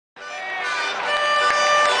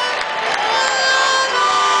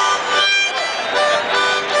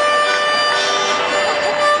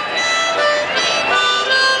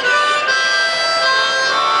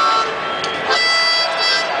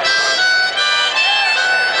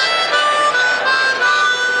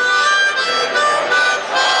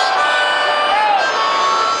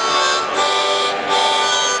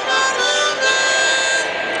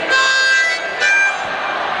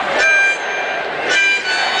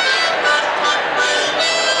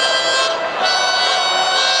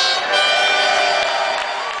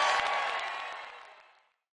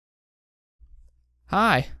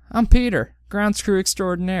Hi, I'm Peter, grounds crew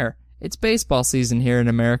extraordinaire. It's baseball season here in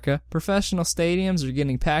America. Professional stadiums are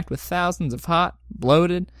getting packed with thousands of hot,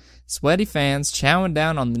 bloated, sweaty fans chowing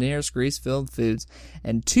down on the nearest grease-filled foods,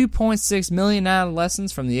 and 2.6 million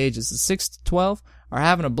adolescents from the ages of 6 to 12 are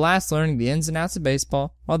having a blast learning the ins and outs of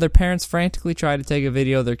baseball, while their parents frantically try to take a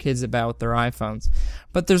video of their kids about with their iPhones.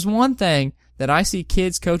 But there's one thing that I see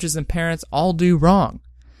kids, coaches, and parents all do wrong.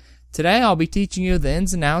 Today I'll be teaching you the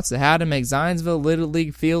ins and outs of how to make Zionsville Little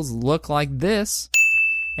League fields look like this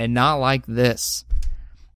and not like this.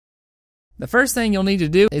 The first thing you'll need to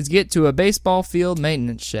do is get to a baseball field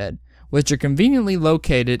maintenance shed, which are conveniently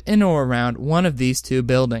located in or around one of these two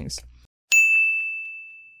buildings.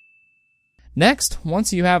 Next,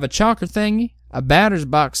 once you have a chalker thingy, a batter's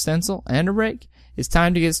box stencil, and a rake, it's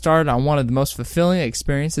time to get started on one of the most fulfilling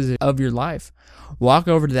experiences of your life. Walk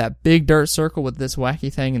over to that big dirt circle with this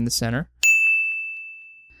wacky thing in the center.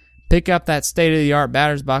 Pick up that state-of-the-art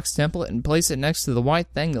batter's box template and place it next to the white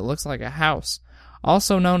thing that looks like a house,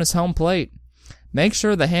 also known as home plate. Make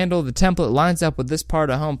sure the handle of the template lines up with this part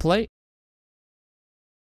of home plate.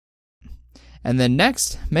 And then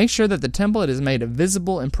next, make sure that the template has made a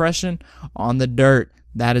visible impression on the dirt.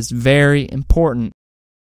 That is very important.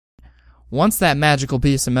 Once that magical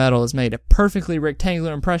piece of metal has made a perfectly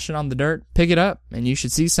rectangular impression on the dirt, pick it up and you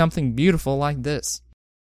should see something beautiful like this.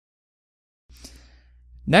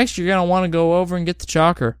 Next, you're going to want to go over and get the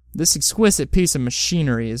chalker. This exquisite piece of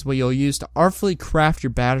machinery is what you'll use to artfully craft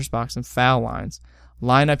your batter's box and foul lines.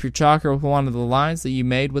 Line up your chalker with one of the lines that you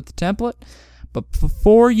made with the template. But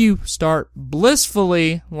before you start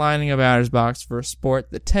blissfully lining a batter's box for a sport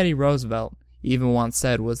that Teddy Roosevelt even once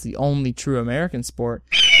said was the only true American sport,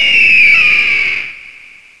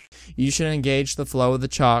 you should engage the flow of the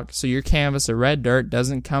chalk so your canvas of red dirt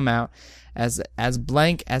doesn't come out as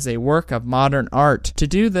blank as a work of modern art. To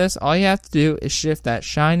do this, all you have to do is shift that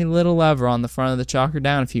shiny little lever on the front of the chalker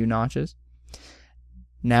down a few notches.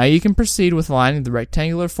 Now you can proceed with lining the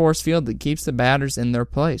rectangular force field that keeps the batters in their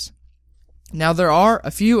place. Now there are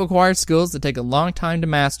a few acquired skills that take a long time to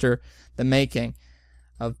master the making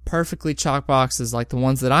of perfectly chalked boxes like the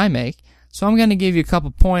ones that I make, so I'm going to give you a couple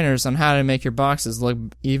pointers on how to make your boxes look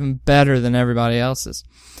even better than everybody else's.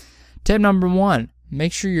 Tip number 1,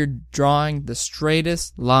 make sure you're drawing the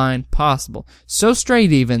straightest line possible, so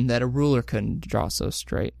straight even that a ruler couldn't draw so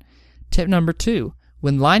straight. Tip number 2,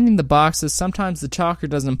 when lining the boxes, sometimes the chalker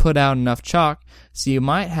doesn't put out enough chalk, so you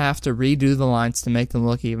might have to redo the lines to make them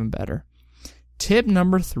look even better. Tip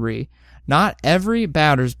number 3, not every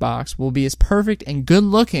batter's box will be as perfect and good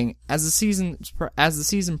looking as the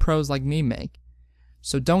seasoned pros like me make.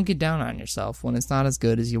 So don't get down on yourself when it's not as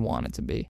good as you want it to be.